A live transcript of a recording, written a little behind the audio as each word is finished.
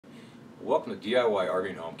Welcome to DIY RV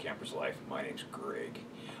and Home Campers Life. My name's Greg.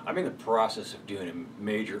 I'm in the process of doing a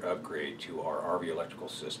major upgrade to our RV electrical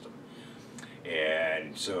system.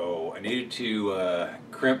 And so I needed to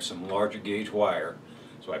crimp some larger gauge wire.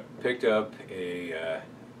 So I picked up a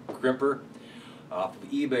crimper off of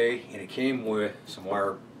eBay, and it came with some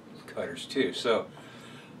wire cutters too. So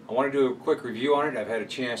I want to do a quick review on it. I've had a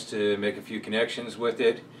chance to make a few connections with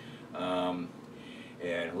it and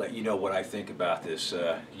let you know what I think about this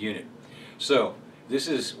unit. So this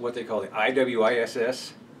is what they call the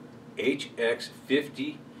IWISS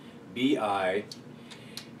HX50-B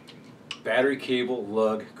battery cable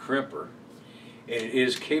lug crimper. And it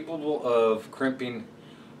is capable of crimping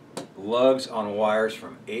lugs on wires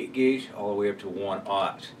from 8 gauge all the way up to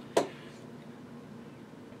 1/0.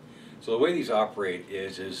 So the way these operate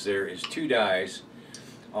is there is 2 dies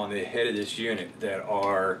on the head of this unit that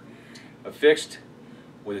are affixed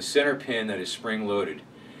with a center pin that is spring loaded.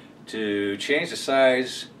 To change the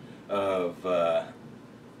size of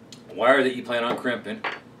wire that you plan on crimping,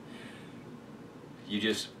 you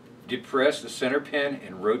just depress the center pin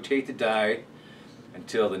and rotate the die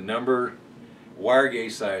until the number wire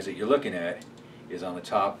gauge size that you're looking at is on the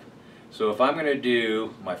top. So if I'm going to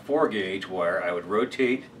do my 4 gauge wire, I would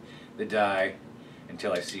rotate the die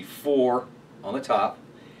until I see 4 on the top,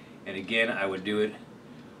 and again I would do it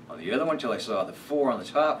on the other one until I saw the 4 on the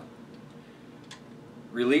top.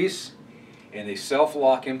 Release, and they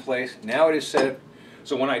self-lock in place. Now it is set up.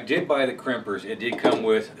 So when I did buy the crimpers, it did come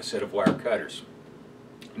with a set of wire cutters.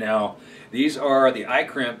 Now these are the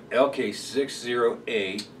iCrimp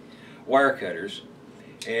LK60A wire cutters,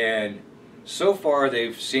 and so far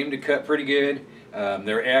they've seemed to cut pretty good.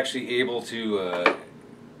 They're actually able to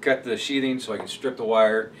cut the sheathing so I can strip the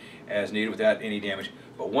wire as needed without any damage.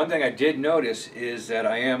 But one thing I did notice is that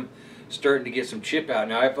I am starting to get some chip out.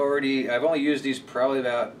 Now I've only used these probably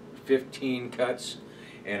about 15 cuts,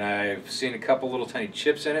 and I've seen a couple little tiny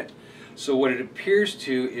chips in it. So what it appears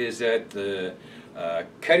to is that the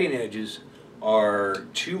cutting edges are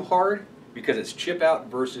too hard because it's chip out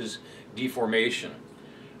versus deformation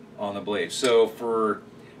on the blade. So for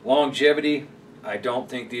longevity, I don't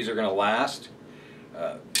think these are going to last,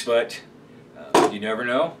 but you never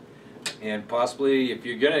know. And possibly if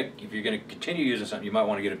you're gonna continue using something, you might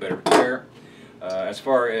want to get a better repair. As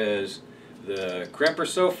far as the crimper,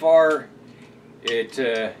 so far it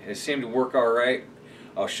seemed to work all right.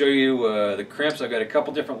 I'll show you the crimps. I've got a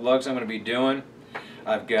couple different lugs I'm going to be doing.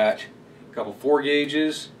 I've got a couple 4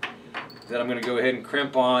 gauges that I'm going to go ahead and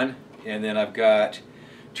crimp on, and then I've got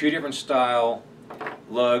 2 different style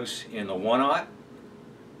lugs in the 1/0.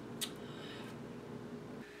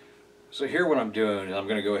 So here what I'm doing is I'm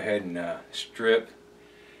going to go ahead and strip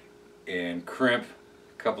and crimp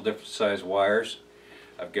a couple different size wires.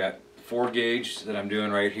 I've got 4 gauge that I'm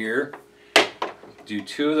doing right here. Do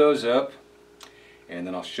 2 of those up, and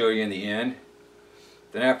then I'll show you in the end.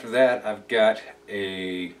 Then after that I've got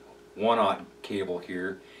a 1/0 cable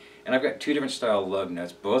here, and I've got 2 different style lug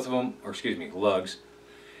nuts. Both of them, or excuse me, lugs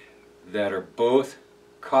that are both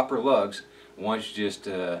copper lugs. One's just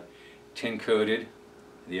tin coated.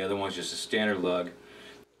 The other one's just a standard lug.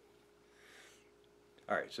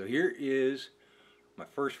 Alright, so here is my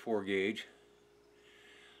first 4 gauge.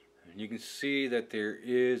 And you can see that there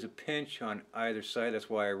is a pinch on either side. That's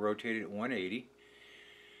why I rotated at 180.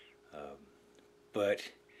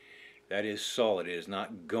 But that is solid. It is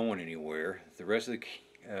not going anywhere. The rest of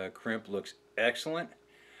the crimp looks excellent.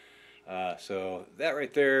 So that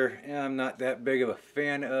right there, I'm not that big of a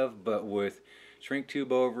fan of, but with shrink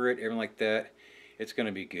tube over it, everything like that, it's going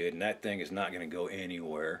to be good, and that thing is not going to go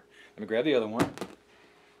anywhere. Let me grab the other one.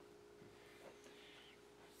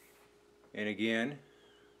 And again,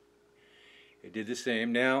 it did the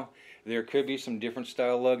same. Now, there could be some different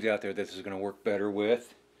style lugs out there that this is going to work better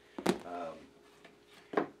with.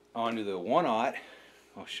 Onto the 1/0,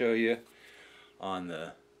 I'll show you on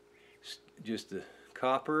the just the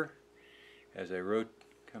copper as I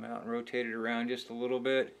come out and rotate it around just a little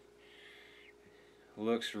bit.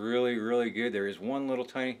 Looks really, really good. There is one little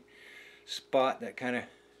tiny spot that kind of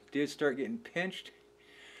did start getting pinched.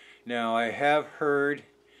 Now I have heard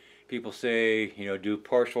people say, you know, do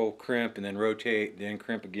partial crimp and then rotate, then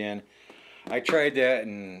crimp again. I tried that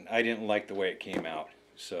and I didn't like the way it came out.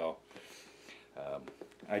 So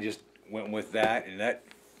I just went with that, and that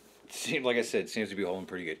seemed, like I said, seems to be holding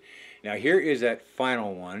pretty good. Now here is that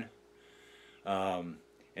final one, and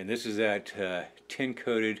this is that tin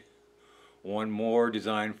coated one more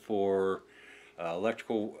designed for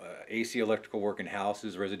electrical, AC electrical work in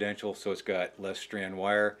houses, residential, so it's got less strand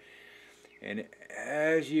wire. And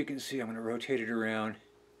as you can see, I'm going to rotate it around.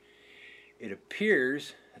 It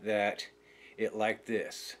appears that it liked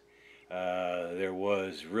this. There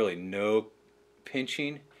was really no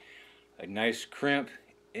pinching, a nice crimp,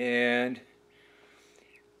 and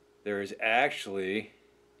there is actually,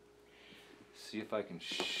 see if I can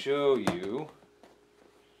show you,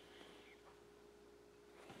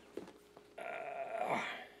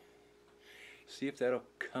 see if that'll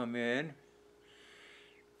come in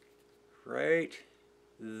right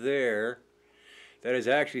there. That is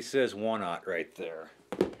actually says 1/0 right there.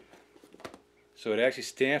 So it actually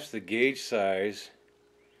stamps the gauge size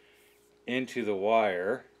into the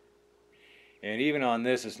wire. And even on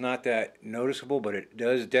this, it's not that noticeable, but it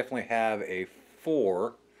does definitely have a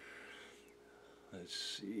 4.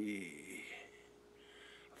 Let's see.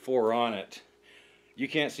 4 on it. You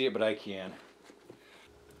can't see it, but I can.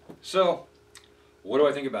 So, what do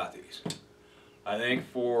I think about these? I think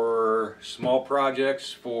for small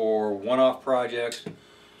projects, for one-off projects,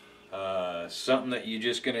 something that you're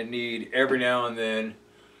just going to need every now and then,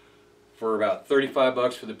 for about 35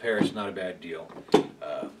 bucks for the pair, it's not a bad deal.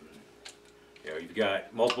 You know, you've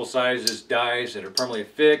got multiple sizes dies that are permanently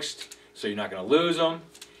fixed, so you're not going to lose them.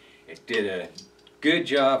 It did a good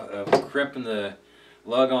job of crimping the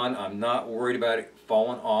lug on. I'm not worried about it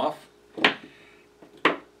falling off.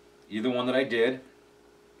 Either one that I did.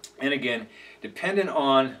 And again, depending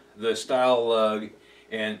on the style lug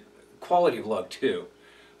and quality of lug too.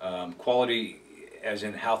 Quality as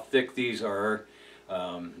in how thick these are.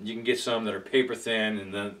 You can get some that are paper thin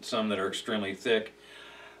and then some that are extremely thick.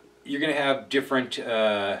 You're going to have different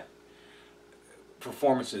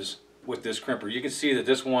performances with this crimper. You can see that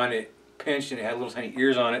this one, it pinched and it had little tiny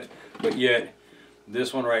ears on it, but yet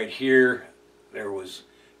this one right here, there was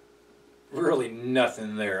really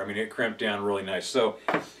nothing there. I mean, it crimped down really nice. So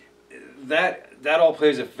that all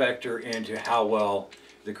plays a factor into how well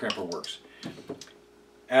the crimper works.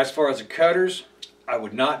 As far as the cutters, I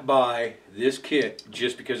would not buy this kit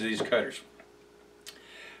just because of these cutters.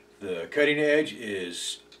 The cutting edge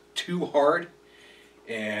is too hard,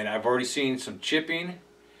 and I've already seen some chipping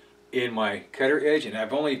in my cutter edge, and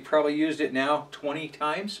I've only probably used it now 20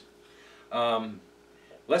 times.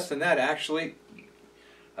 Less than that actually.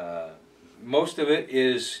 Most of it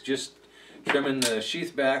is just trimming the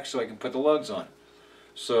sheath back so I can put the lugs on.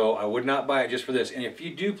 So I would not buy it just for this. And if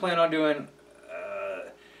you do plan on doing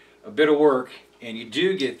a bit of work and you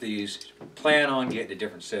do get these, plan on getting a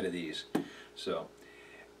different set of these. So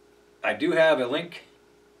I do have a link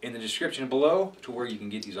in the description below to where you can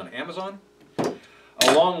get these on Amazon,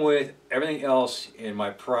 along with everything else in my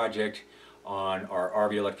project on our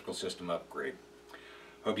RV electrical system upgrade.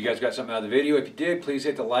 Hope you guys got something out of the video. If you did, please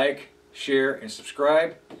hit the like, share, and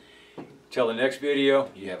subscribe. Till the next video,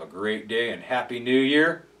 you have a great day and Happy New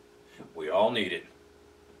Year. We all need it.